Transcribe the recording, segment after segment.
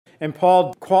And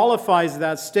Paul qualifies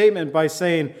that statement by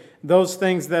saying those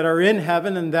things that are in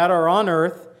heaven and that are on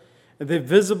earth, the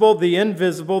visible, the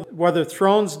invisible, whether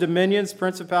thrones, dominions,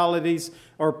 principalities,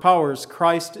 or powers,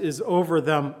 Christ is over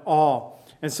them all.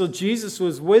 And so Jesus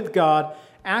was with God,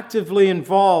 actively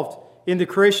involved in the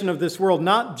creation of this world,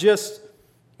 not just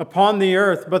upon the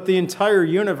earth, but the entire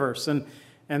universe. And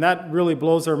that really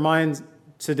blows our minds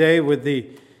today with the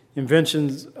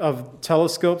inventions of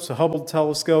telescopes, the Hubble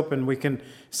telescope, and we can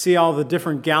see all the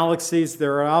different galaxies that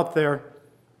are out there,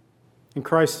 and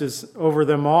Christ is over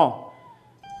them all.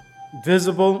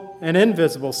 Visible and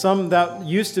invisible. Some that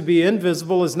used to be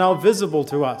invisible is now visible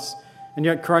to us, and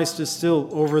yet Christ is still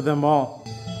over them all.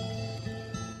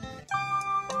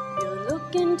 You're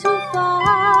looking too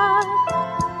far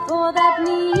for that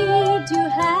need you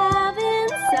have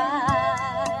inside.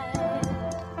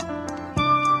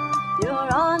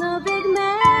 You're on a big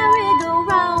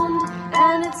merry-go-round,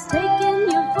 and it's taking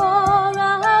you for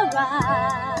a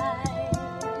ride.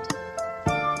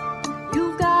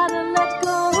 You've got to let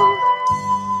go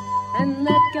and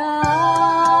let God.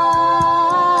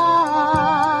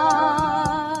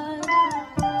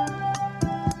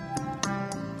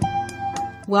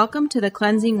 Welcome to the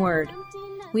Cleansing Word.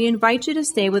 We invite you to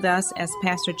stay with us as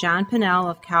Pastor John Pennell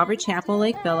of Calvary Chapel,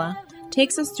 Lake Villa,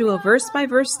 takes us through a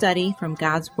verse-by-verse study from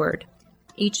God's Word.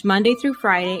 Each Monday through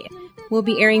Friday, we'll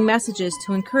be airing messages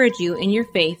to encourage you in your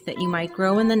faith that you might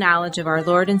grow in the knowledge of our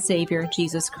Lord and Savior,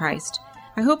 Jesus Christ.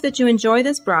 I hope that you enjoy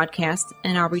this broadcast,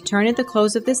 and I'll return at the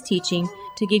close of this teaching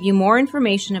to give you more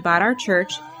information about our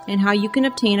church and how you can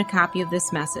obtain a copy of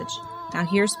this message. Now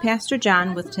here's Pastor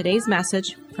John with today's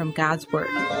message from God's Word.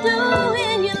 Do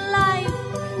in your life,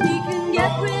 he can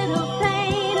get rid of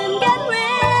pain and get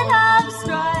rid of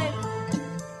strife.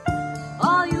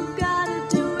 All you've got to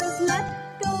do is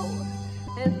let go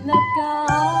and let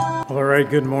God. All right,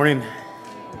 good morning.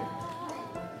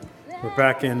 We're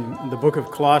back in the book of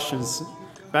Colossians,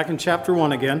 back in chapter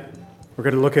 1 again. We're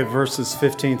going to look at verses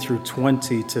 15 through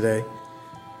 20 today.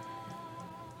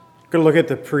 We're going to look at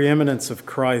the preeminence of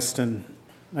Christ, and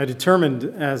I determined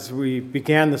as we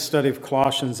began the study of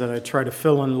Colossians that I'd try to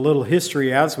fill in a little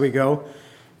history as we go.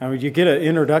 And when you get an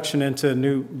introduction into a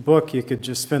new book, you could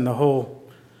just spend the whole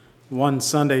one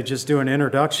Sunday just doing an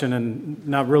introduction and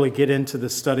not really get into the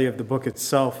study of the book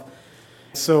itself.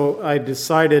 So I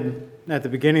decided at the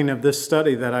beginning of this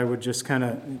study that I would just kind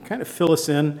of fill us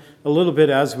in a little bit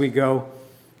as we go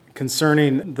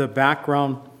concerning the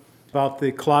background about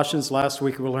the Colossians. Last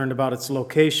week we learned about its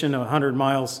location, 100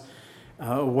 miles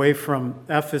away from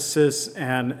Ephesus,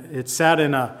 and it sat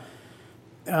in not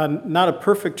a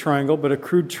perfect triangle, but a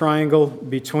crude triangle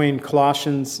between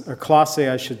Colossae,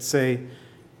 I should say,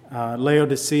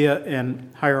 Laodicea,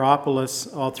 and Hierapolis,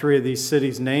 all three of these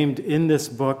cities named in this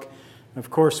book. Of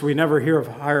course, we never hear of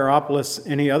Hierapolis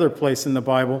any other place in the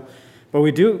Bible, but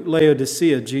we do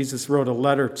Laodicea. Jesus wrote a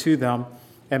letter to them,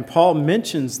 and Paul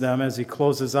mentions them as he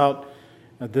closes out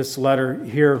this letter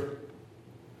here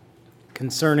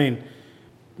concerning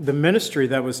the ministry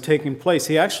that was taking place.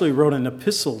 He actually wrote an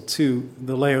epistle to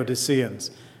the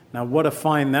Laodiceans. Now, what a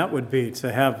find that would be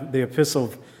to have the epistle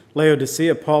of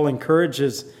Laodicea. Paul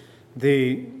encourages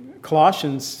the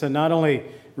Colossians to not only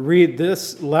read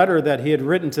this letter that he had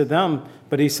written to them,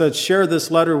 but he said, share this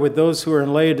letter with those who are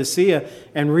in Laodicea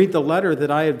and read the letter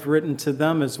that I have written to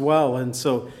them as well. And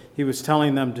so he was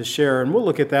telling them to share. And we'll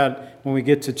look at that when we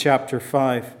get to chapter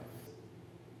 5.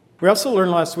 We also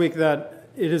learned last week that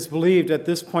it is believed at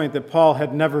this point that Paul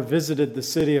had never visited the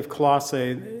city of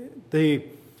Colossae. The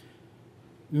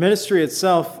ministry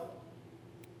itself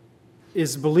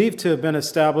is believed to have been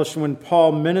established when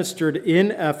Paul ministered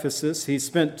in Ephesus. He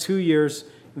spent 2 years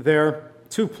there,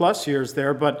 2+ years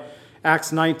there, but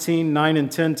Acts 19, 9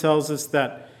 and 10 tells us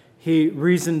that he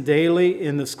reasoned daily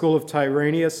in the school of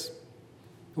Tyrannus,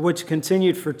 which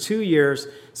continued for 2 years,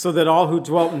 so that all who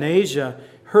dwelt in Asia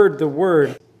heard the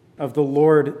word of the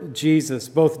Lord Jesus,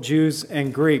 both Jews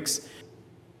and Greeks.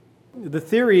 The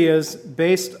theory is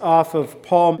based off of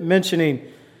Paul mentioning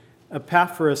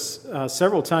Epaphras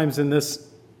several times in this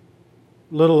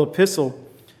little epistle,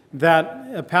 that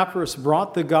Epaphras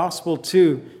brought the gospel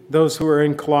to those who were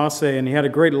in Colossae, and he had a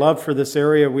great love for this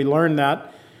area. We learned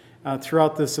that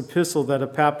throughout this epistle, that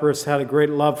Epaphras had a great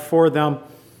love for them.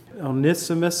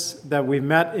 Onesimus, that we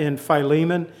met in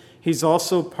Philemon, he's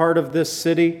also part of this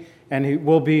city, and he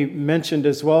will be mentioned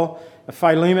as well.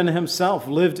 Philemon himself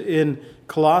lived in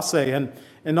Colossae,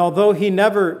 and although he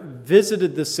never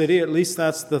visited the city, at least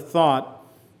that's the thought,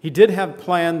 he did have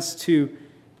plans to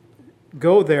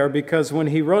go there, because when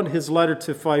he wrote his letter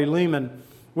to Philemon,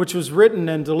 which was written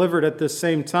and delivered at the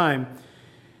same time,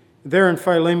 There in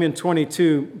Philemon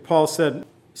 22, Paul said,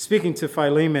 speaking to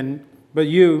Philemon, "But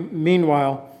you,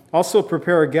 meanwhile, also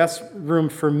prepare a guest room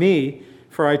for me,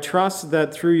 for I trust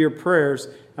that through your prayers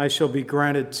I shall be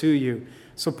granted to you."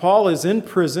 So Paul is in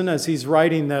prison as he's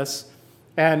writing this,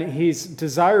 and he's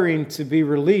desiring to be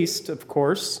released, of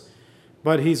course,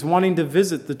 but he's wanting to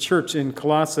visit the church in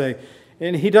Colossae.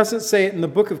 And he doesn't say it in the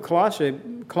book of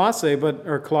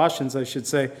Colossians, I should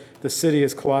say. The city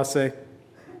is Colossae.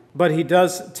 But he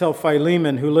does tell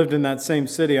Philemon, who lived in that same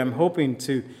city, "I'm hoping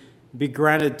to be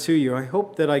granted to you. I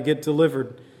hope that I get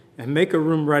delivered and make a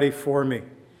room ready for me."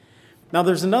 Now,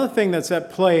 there's another thing that's at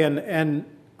play, and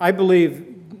I believe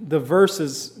the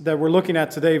verses that we're looking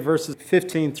at today, verses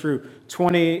 15 through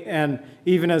 20, and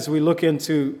even as we look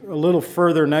into a little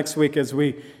further next week as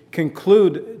we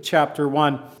conclude chapter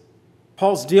 1,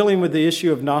 Paul's dealing with the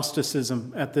issue of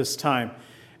Gnosticism at this time.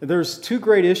 There's two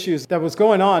great issues that was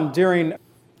going on during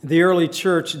the early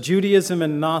church. Judaism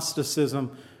and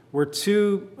Gnosticism were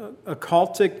two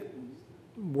occultic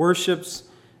worships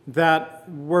that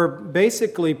were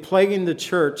basically plaguing the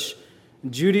church.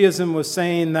 Judaism was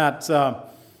saying that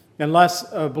unless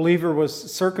a believer was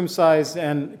circumcised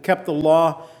and kept the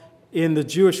law in the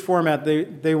Jewish format,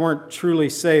 they weren't truly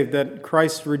saved, that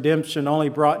Christ's redemption only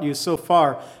brought you so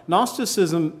far.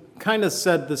 Gnosticism kind of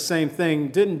said the same thing,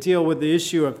 didn't deal with the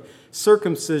issue of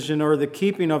circumcision or the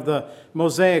keeping of the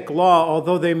Mosaic law,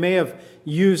 although they may have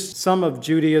used some of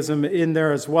Judaism in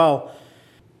there as well.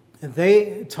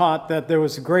 They taught that there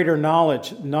was greater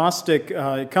knowledge. Gnostic,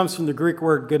 it comes from the Greek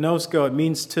word gnosko, it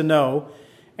means to know,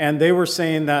 and they were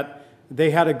saying that they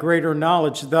had a greater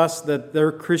knowledge, thus that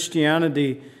their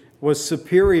Christianity was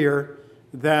superior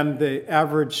than the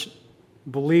average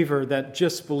believer that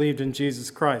just believed in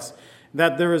Jesus Christ.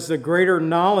 That there was a greater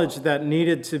knowledge that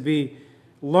needed to be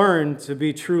learned to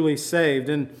be truly saved.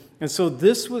 And so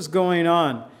this was going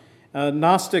on.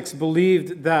 Gnostics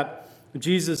believed that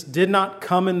Jesus did not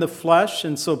come in the flesh,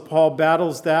 and so Paul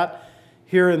battles that.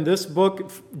 Here in this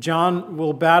book, John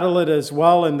will battle it as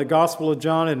well. In the Gospel of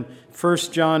John and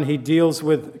 1 John, he deals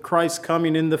with Christ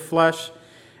coming in the flesh.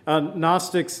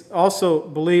 Gnostics also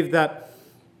believed that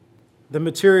the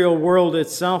material world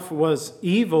itself was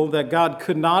evil, that God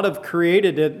could not have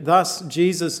created it. Thus,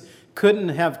 Jesus couldn't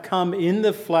have come in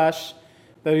the flesh,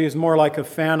 that he was more like a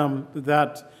phantom,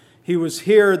 that he was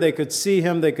here, they could see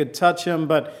him, they could touch him,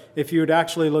 but if you would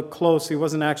actually look close, he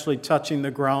wasn't actually touching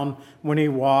the ground when he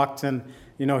walked, and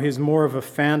he's more of a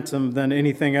phantom than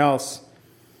anything else.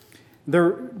 Their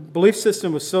belief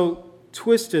system was so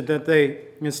twisted that they,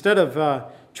 instead of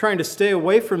trying to stay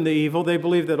away from the evil, they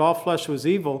believed that all flesh was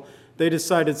evil. They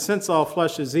decided, since all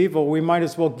flesh is evil, we might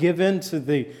as well give in to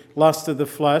the lust of the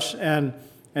flesh and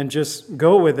just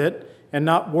go with it and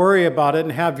not worry about it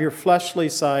and have your fleshly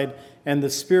side and the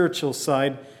spiritual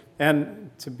side.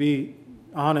 And to be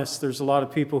honest, there's a lot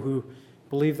of people who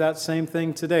believe that same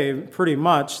thing today. Pretty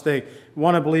much, they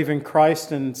want to believe in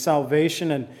Christ and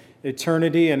salvation and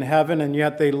eternity and heaven, and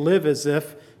yet they live as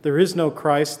if there is no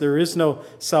Christ, there is no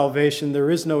salvation,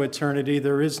 there is no eternity,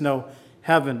 there is no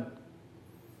heaven.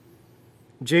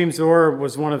 James Orr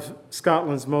was one of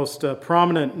Scotland's most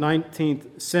prominent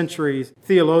 19th century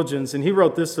theologians, and he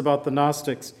wrote this about the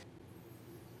Gnostics.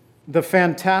 The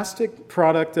fantastic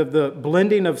product of the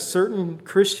blending of certain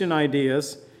Christian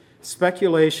ideas,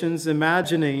 speculations,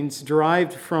 imaginings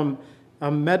derived from a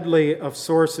medley of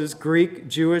sources, Greek,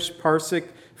 Jewish,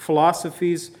 Parsic,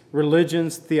 philosophies,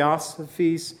 religions,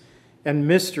 theosophies, and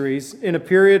mysteries, in a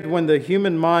period when the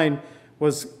human mind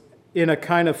was in a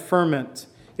kind of ferment.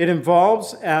 It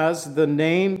involves, as the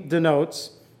name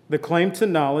denotes, the claim to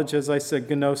knowledge, as I said,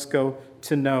 gnosko,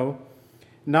 to know,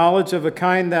 knowledge of a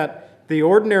kind that the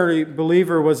ordinary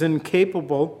believer was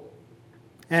incapable,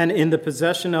 and in the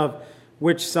possession of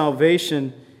which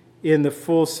salvation in the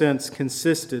full sense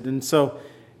consisted. And so,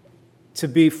 to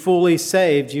be fully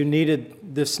saved, you needed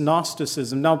this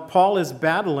Gnosticism. Now, Paul is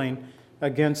battling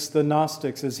against the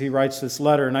Gnostics as he writes this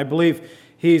letter, and I believe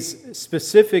he's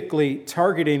specifically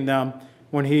targeting them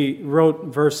when he wrote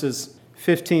verses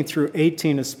 15 through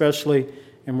 18 especially,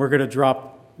 and we're going to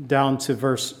drop down to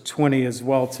verse 20 as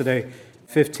well today,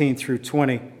 15 through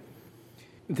 20.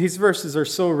 These verses are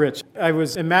so rich. I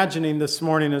was imagining this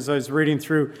morning as I was reading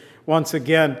through once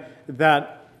again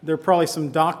that there are probably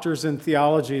some doctors in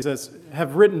theology that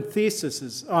have written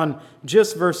theses on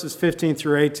just verses 15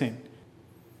 through 18.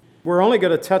 We're only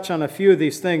going to touch on a few of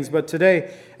these things, but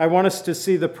today I want us to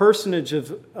see the personage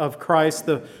of Christ,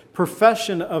 the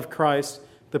profession of Christ,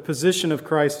 the position of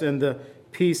Christ, and the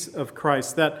peace of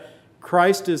Christ, that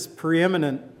Christ is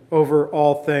preeminent over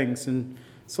all things. And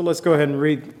so let's go ahead and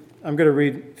read I'm going to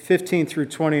read 15 through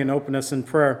 20 and open us in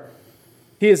prayer.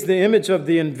 He is the image of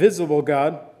the invisible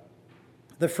God,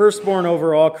 the firstborn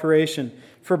over all creation.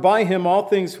 For by him all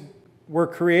things were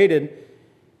created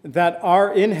that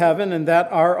are in heaven and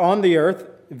that are on the earth,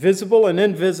 visible and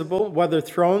invisible, whether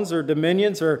thrones or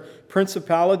dominions or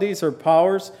principalities or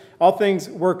powers. All things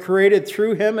were created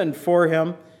through him and for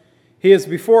him. He is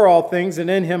before all things, and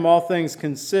in him all things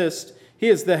consist. He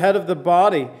is the head of the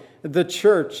body, the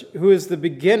church, who is the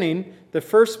beginning, the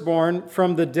firstborn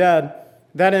from the dead,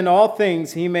 that in all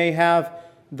things he may have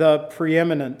the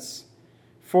preeminence.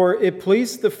 For it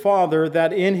pleased the Father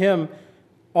that in him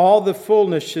all the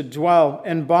fullness should dwell,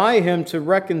 and by him to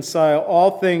reconcile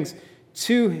all things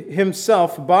to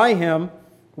himself, by him,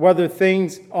 whether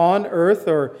things on earth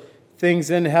or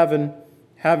things in heaven,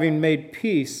 having made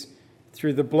peace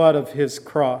through the blood of his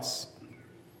cross.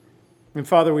 And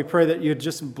Father, we pray that you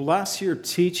just bless your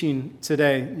teaching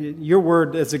today, your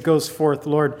word as it goes forth,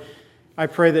 Lord. I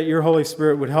pray that your Holy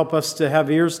Spirit would help us to have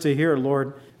ears to hear,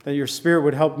 Lord, that your Spirit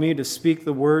would help me to speak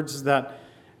the words that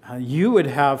you would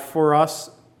have for us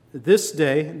this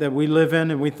day that we live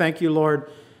in. And we thank you, Lord,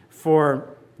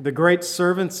 for the great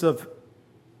servants of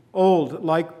old,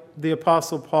 like the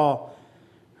Apostle Paul,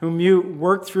 whom you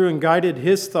worked through and guided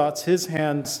his thoughts, his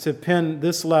hands to pen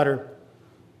this letter.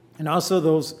 And also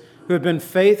those who have been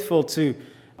faithful to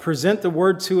present the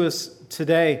word to us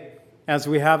today as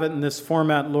we have it in this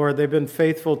format, Lord. They've been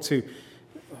faithful to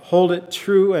hold it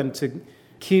true and to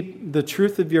keep the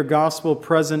truth of your gospel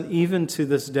present even to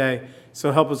this day.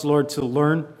 So help us, Lord, to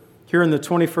learn here in the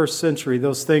 21st century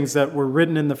those things that were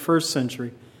written in the first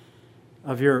century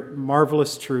of your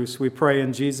marvelous truths. We pray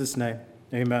in Jesus' name.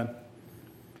 Amen.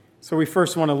 So we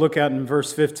first want to look at in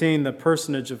verse 15 the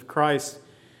personage of Christ.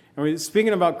 And we're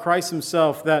speaking about Christ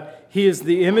himself, that he is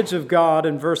the image of God.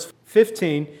 In verse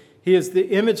 15, he is the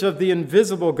image of the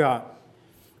invisible God.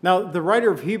 Now, the writer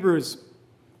of Hebrews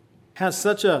has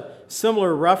such a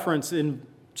similar reference in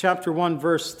chapter 1,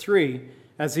 verse 3,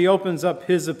 as he opens up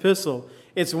his epistle.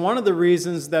 It's one of the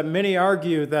reasons that many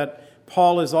argue that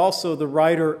Paul is also the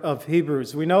writer of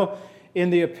Hebrews. We know in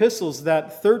the epistles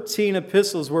that 13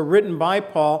 epistles were written by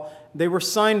Paul. They were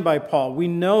signed by Paul. We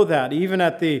know that. Even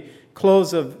at the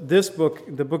close of this book,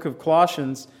 the book of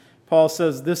Colossians, Paul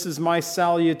says, "This is my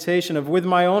salutation of with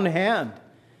my own hand."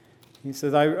 He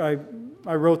says, I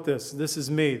wrote this. This is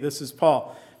me. This is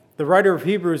Paul. The writer of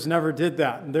Hebrews never did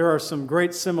that. There are some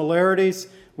great similarities.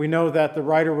 We know that the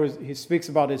writer he speaks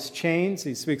about his chains.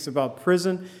 He speaks about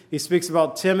prison. He speaks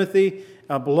about Timothy,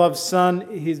 a beloved son.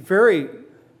 He's very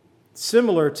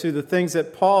similar to the things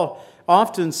that Paul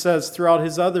often says throughout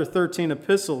his other 13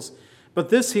 epistles. But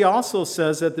this he also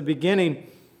says at the beginning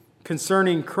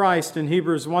concerning Christ in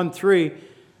Hebrews 1:3,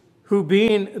 who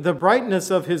being the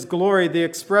brightness of his glory, the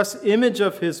express image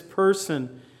of his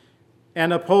person,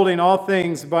 and upholding all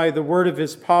things by the word of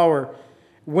his power,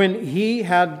 when he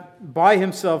had by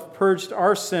himself purged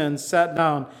our sins, sat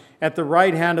down at the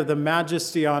right hand of the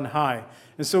majesty on high.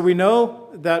 And so we know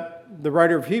that the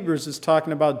writer of Hebrews is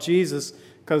talking about Jesus,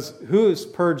 because who has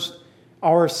purged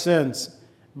our sins?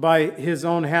 By his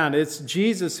own hand. It's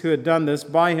Jesus who had done this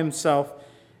by himself,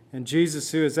 and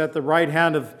Jesus who is at the right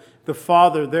hand of the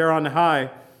Father there on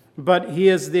high. But he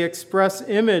is the express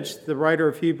image, the writer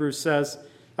of Hebrews says,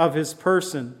 of his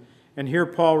person. And here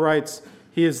Paul writes,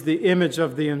 he is the image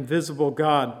of the invisible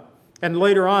God. And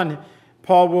later on,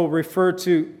 Paul will refer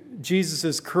to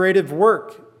Jesus' creative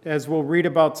work, as we'll read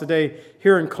about today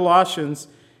here in Colossians.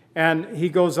 And he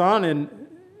goes on in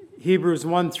Hebrews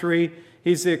 1:3,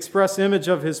 he's the express image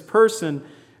of his person,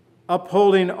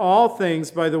 upholding all things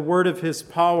by the word of his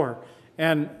power.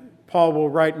 And Paul will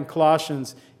write in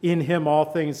Colossians, in him all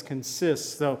things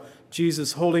consist. So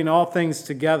Jesus holding all things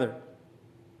together.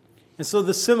 And so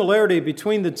the similarity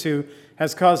between the two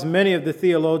has caused many of the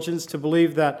theologians to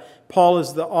believe that Paul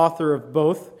is the author of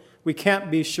both. We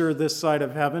can't be sure this side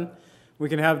of heaven. We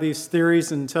can have these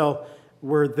theories until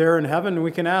we're there in heaven, and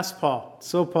we can ask Paul,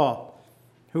 so Paul,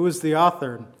 who is the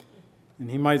author? And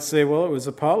he might say, well, it was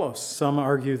Apollos. Some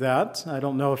argue that. I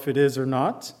don't know if it is or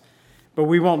not. But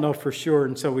we won't know for sure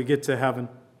until we get to heaven.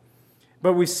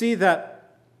 But we see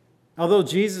that although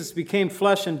Jesus became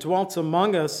flesh and dwelt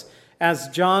among us, as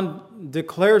John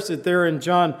declares it there in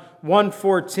John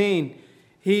 1:14,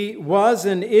 he was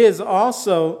and is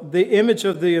also the image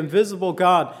of the invisible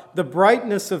God, the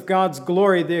brightness of God's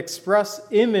glory, the express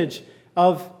image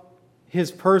of his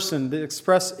person, the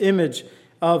express image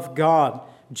of God.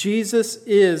 Jesus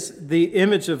is the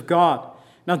image of God.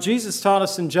 Now, Jesus taught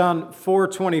us in John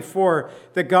 4:24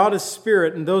 that God is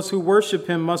spirit, and those who worship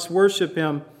him must worship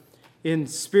him in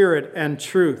spirit and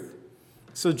truth.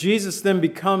 So Jesus then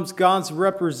becomes God's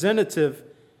representative,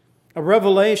 a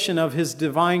revelation of his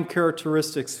divine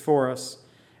characteristics for us.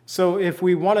 So if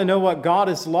we want to know what God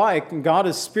is like, and God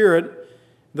is spirit,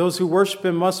 those who worship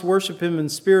him must worship him in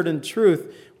spirit and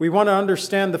truth. We want to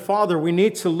understand the Father. We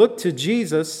need to look to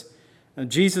Jesus.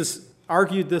 And Jesus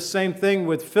argued the same thing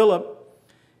with Philip.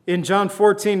 In John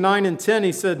 14, 9 and 10,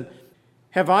 he said,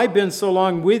 "Have I been so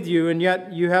long with you, and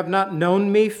yet you have not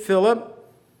known me, Philip?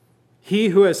 He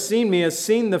who has seen me has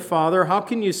seen the Father. How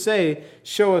can you say,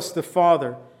 'Show us the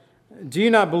Father'? Do you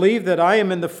not believe that I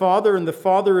am in the Father, and the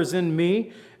Father is in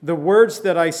me? The words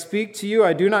that I speak to you,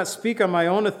 I do not speak on my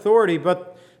own authority,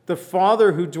 but the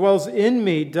Father who dwells in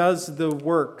me does the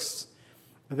works."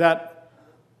 That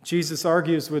Jesus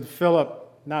argues with Philip,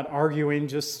 not arguing,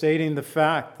 just stating the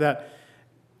fact that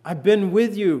I've been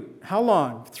with you, how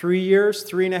long? 3 years,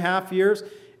 3.5 years?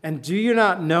 And do you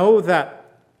not know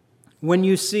that when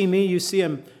you see me, you see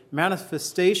a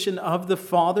manifestation of the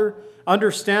Father?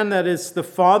 Understand that it's the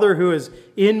Father who is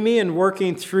in me and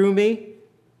working through me.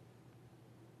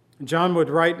 John would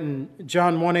write in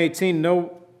John 1:18,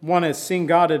 "No one has seen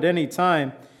God at any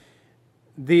time.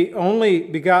 The only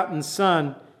begotten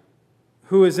Son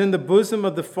who is in the bosom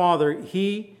of the Father,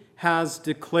 he has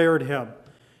declared him."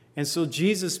 And so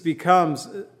Jesus becomes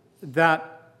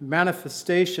that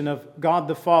manifestation of God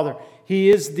the Father. He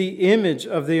is the image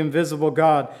of the invisible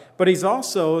God. But he's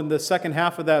also, in the second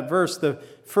half of that verse, the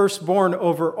firstborn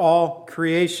over all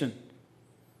creation.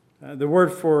 The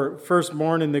word for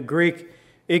firstborn in the Greek,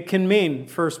 it can mean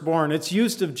firstborn. It's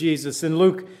used of Jesus in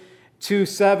Luke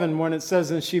 2:7 when it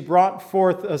says, "And she brought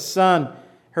forth a son,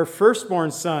 her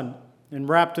firstborn son, and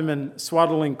wrapped him in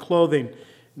swaddling clothing."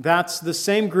 That's the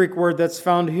same Greek word that's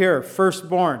found here,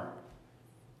 firstborn.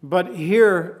 But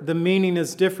here, the meaning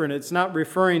is different. It's not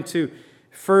referring to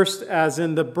first as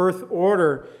in the birth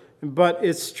order, but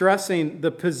it's stressing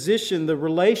the position, the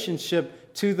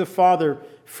relationship to the Father,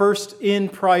 first in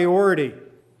priority.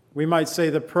 We might say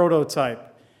the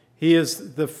prototype. He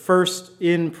is the first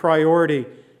in priority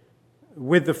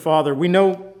with the Father. We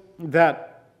know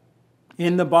that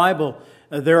in the Bible,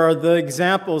 there are the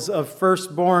examples of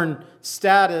firstborn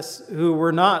status who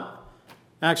were not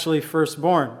actually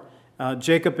firstborn.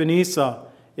 Jacob and Esau.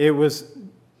 It was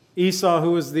Esau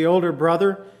who was the older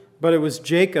brother, but it was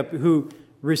Jacob who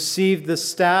received the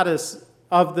status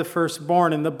of the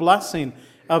firstborn and the blessing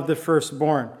of the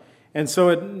firstborn. And so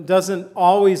it doesn't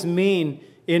always mean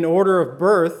in order of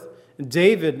birth.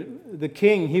 David, the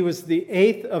king, he was the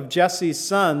 8th of Jesse's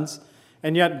sons,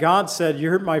 and yet God said,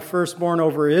 "You're my firstborn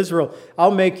over Israel. I'll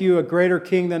make you a greater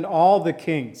king than all the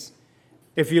kings."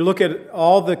 If you look at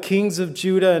all the kings of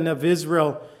Judah and of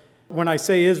Israel, when I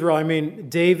say Israel, I mean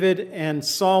David and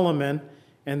Solomon,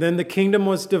 and then the kingdom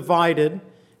was divided,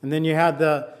 and then you had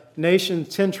the nation,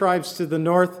 10 tribes to the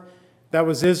north, that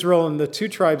was Israel, and the 2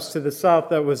 tribes to the south,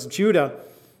 that was Judah.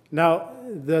 Now,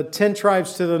 the 10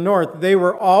 tribes to the north, they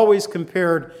were always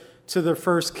compared to the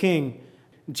first king,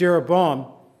 Jeroboam,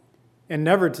 and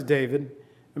never to David.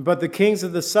 But the kings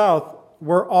of the south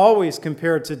were always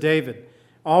compared to David,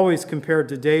 always compared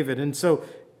to David. And so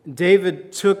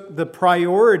David took the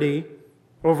priority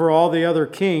over all the other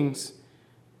kings.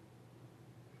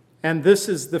 And this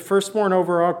is the firstborn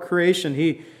over all creation.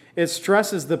 It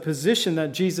stresses the position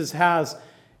that Jesus has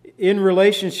in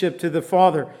relationship to the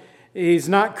Father. He's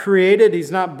not created,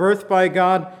 he's not birthed by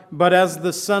God, but as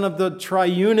the Son of the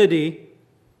triunity,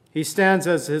 he stands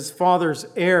as his Father's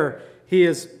heir. He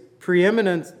is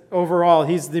preeminent over all.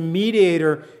 He's the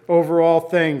mediator over all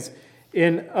things.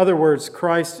 In other words,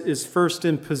 Christ is first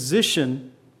in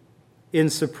position, in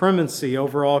supremacy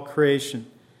over all creation.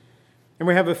 And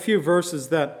we have a few verses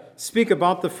that speak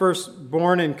about the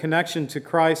firstborn in connection to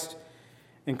Christ.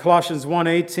 In Colossians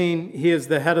 1:18, he is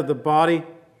the head of the body,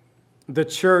 the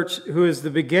church, who is the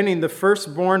beginning, the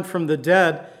firstborn from the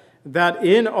dead, that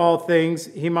in all things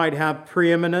he might have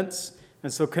preeminence.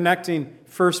 And so connecting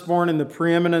firstborn and the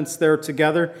preeminence there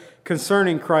together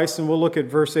concerning Christ, and we'll look at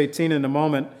verse 18 in a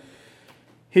moment.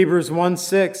 Hebrews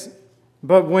 1:6,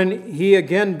 but when he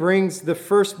again brings the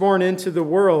firstborn into the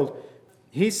world,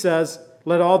 he says,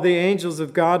 let all the angels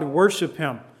of God worship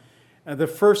him. The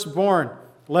firstborn,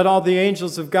 let all the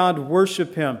angels of God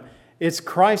worship him. It's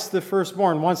Christ the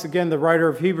firstborn. Once again, the writer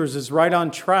of Hebrews is right on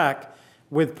track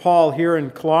with Paul here in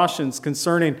Colossians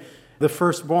concerning the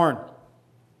firstborn.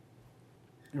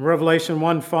 In Revelation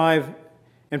 1:5,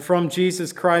 and from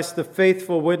Jesus Christ, the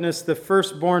faithful witness, the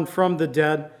firstborn from the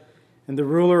dead, and the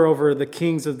ruler over the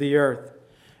kings of the earth.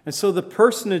 And so the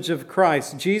personage of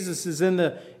Christ, Jesus, is in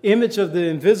the image of the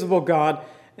invisible God,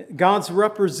 God's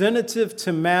representative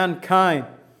to mankind.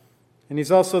 And he's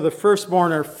also the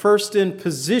firstborn, or first in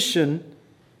position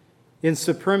in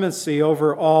supremacy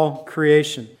over all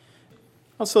creation.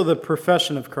 Also the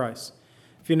profession of Christ.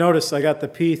 If you notice, I got the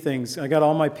P things. I got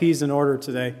all my P's in order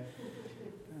today.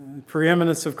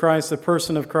 Preeminence of Christ, the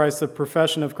person of Christ, the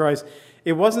profession of Christ.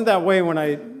 It wasn't that way when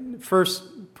I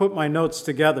first put my notes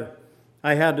together.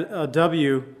 I had a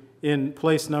W in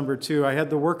place number 2. I had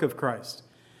the work of Christ.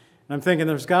 And I'm thinking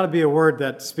there's got to be a word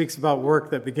that speaks about work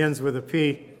that begins with a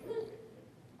P.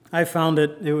 I found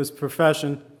it. It was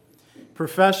profession.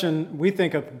 Profession, we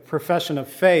think of profession of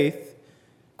faith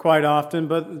quite often,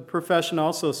 but profession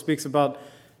also speaks about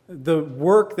the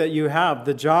work that you have,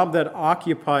 the job that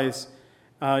occupies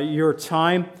your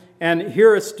time. And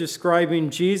here it's describing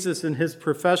Jesus and his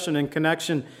profession in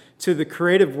connection to the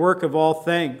creative work of all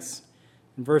things.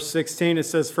 In verse 16 it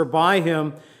says, "For by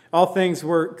him all things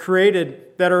were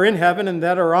created that are in heaven and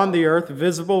that are on the earth,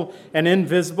 visible and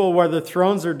invisible, whether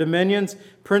thrones or dominions,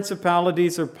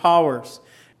 principalities or powers."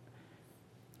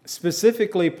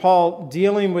 Specifically, Paul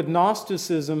dealing with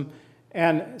Gnosticism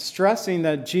and stressing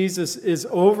that Jesus is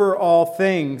over all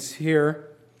things here.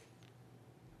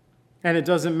 And it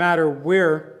doesn't matter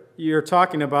where you're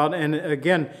talking about. And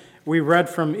again, we read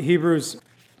from Hebrews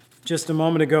just a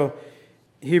moment ago,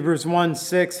 Hebrews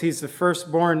 1:6, he's the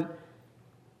firstborn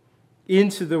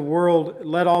into the world.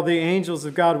 Let all the angels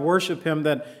of God worship him,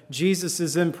 that Jesus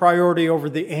is in priority over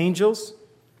the angels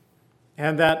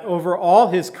and that over all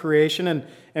his creation.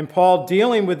 And Paul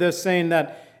dealing with this, saying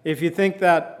that if you think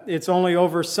that it's only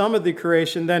over some of the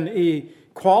creation, then he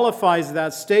qualifies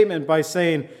that statement by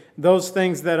saying those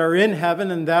things that are in heaven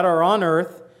and that are on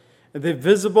earth, the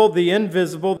visible, the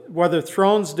invisible, whether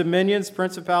thrones, dominions,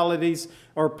 principalities,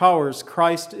 or powers,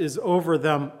 Christ is over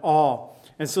them all.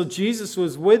 And so Jesus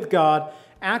was with God,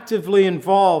 actively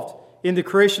involved in the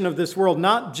creation of this world,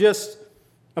 not just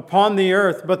upon the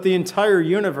earth, but the entire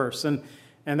universe. And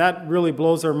that really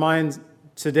blows our minds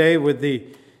today with the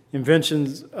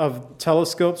inventions of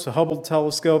telescopes, the Hubble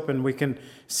telescope, and we can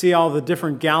see all the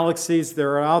different galaxies that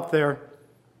are out there,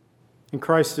 and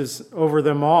Christ is over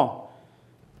them all.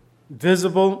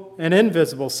 Visible and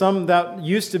invisible. Some that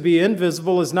used to be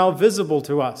invisible is now visible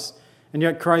to us, and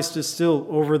yet Christ is still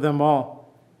over them all.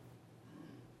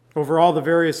 Over all the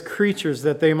various creatures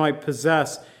that they might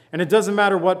possess. And it doesn't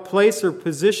matter what place or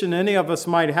position any of us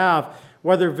might have,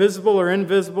 whether visible or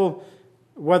invisible,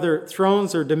 whether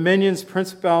thrones or dominions,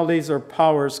 principalities or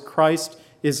powers, Christ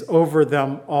is over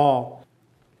them all.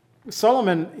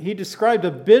 Solomon, he described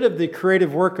a bit of the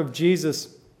creative work of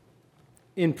Jesus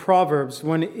in Proverbs.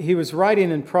 When he was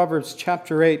writing in Proverbs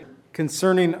chapter 8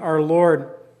 concerning our Lord,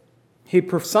 he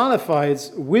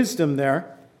personifies wisdom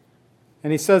there.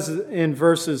 And he says in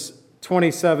verses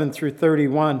 27 through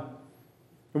 31,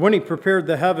 "And when he prepared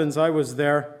the heavens, I was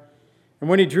there. And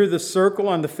when he drew the circle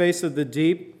on the face of the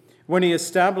deep, when he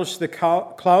established the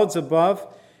clouds above,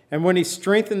 and when he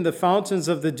strengthened the fountains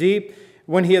of the deep,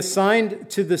 when he assigned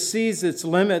to the seas its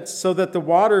limits so that the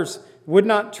waters would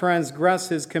not transgress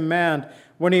his command,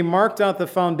 when he marked out the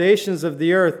foundations of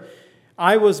the earth,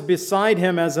 I was beside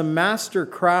him as a master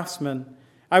craftsman.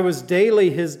 I was daily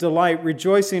his delight,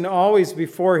 rejoicing always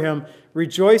before him,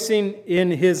 rejoicing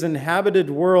in his inhabited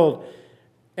world,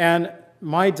 and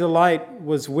my delight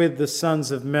was with the sons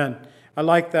of men." I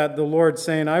like that, the Lord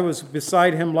saying, I was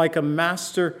beside him like a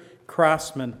master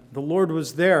craftsman. The Lord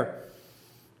was there.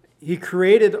 He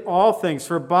created all things,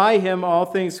 for by him all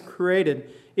things created,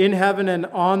 in heaven and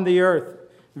on the earth,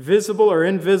 visible or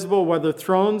invisible, whether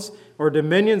thrones or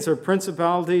dominions or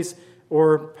principalities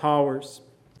or powers.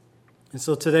 And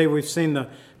so today we've seen the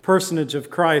personage of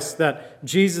Christ, that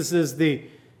Jesus is the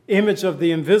image of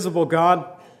the invisible God,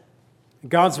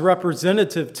 God's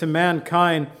representative to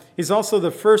mankind. He's also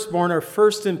the firstborn, or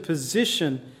first in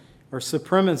position or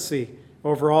supremacy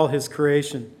over all his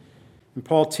creation. And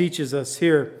Paul teaches us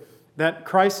here that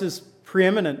Christ is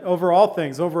preeminent over all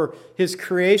things, over his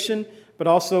creation, but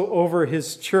also over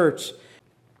his church.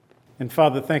 And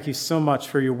Father, thank you so much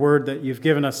for your word that you've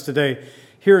given us today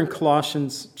here in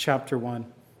Colossians chapter 1.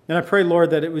 And I pray, Lord,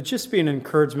 that it would just be an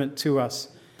encouragement to us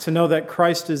to know that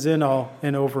Christ is in all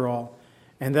and over all.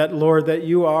 And that, Lord, that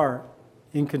you are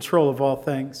in control of all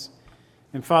things.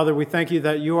 And Father, we thank you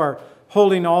that you are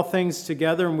holding all things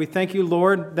together. And we thank you,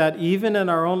 Lord, that even in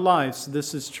our own lives,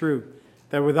 this is true.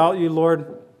 That without you,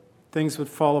 Lord, things would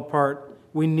fall apart.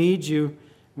 We need you,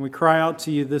 and we cry out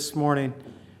to you this morning.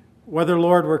 Whether,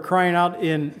 Lord, we're crying out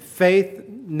in faith,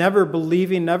 never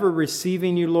believing, never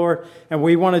receiving you, Lord. And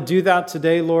we want to do that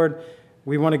today, Lord.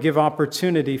 We want to give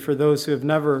opportunity for those who have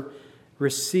never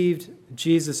received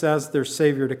Jesus as their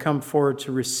Savior to come forward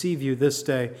to receive you this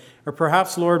day. Or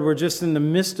perhaps, Lord, we're just in the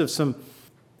midst of some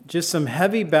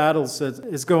heavy battles that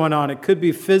is going on. It could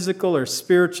be physical or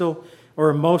spiritual or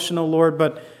emotional, Lord,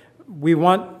 but we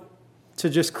want to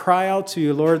just cry out to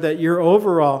you, Lord, that you're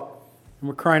over all. And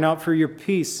we're crying out for your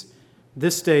peace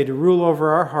this day to rule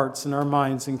over our hearts and our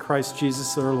minds in Christ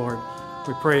Jesus our Lord.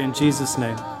 We pray in Jesus'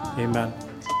 name. Amen.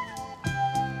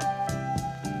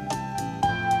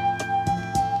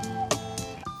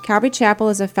 Calvary Chapel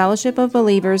is a fellowship of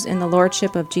believers in the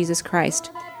Lordship of Jesus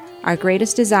Christ. Our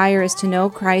greatest desire is to know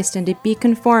Christ and to be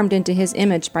conformed into His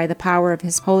image by the power of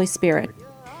His Holy Spirit.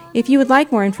 If you would like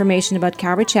more information about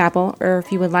Calvary Chapel, or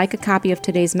if you would like a copy of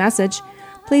today's message,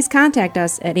 please contact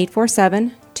us at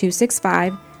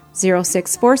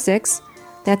 847-265-0646.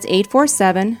 That's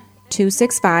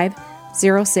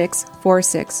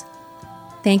 847-265-0646.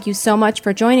 Thank you so much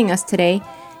for joining us today,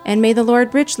 and may the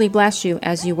Lord richly bless you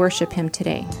as you worship Him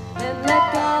today.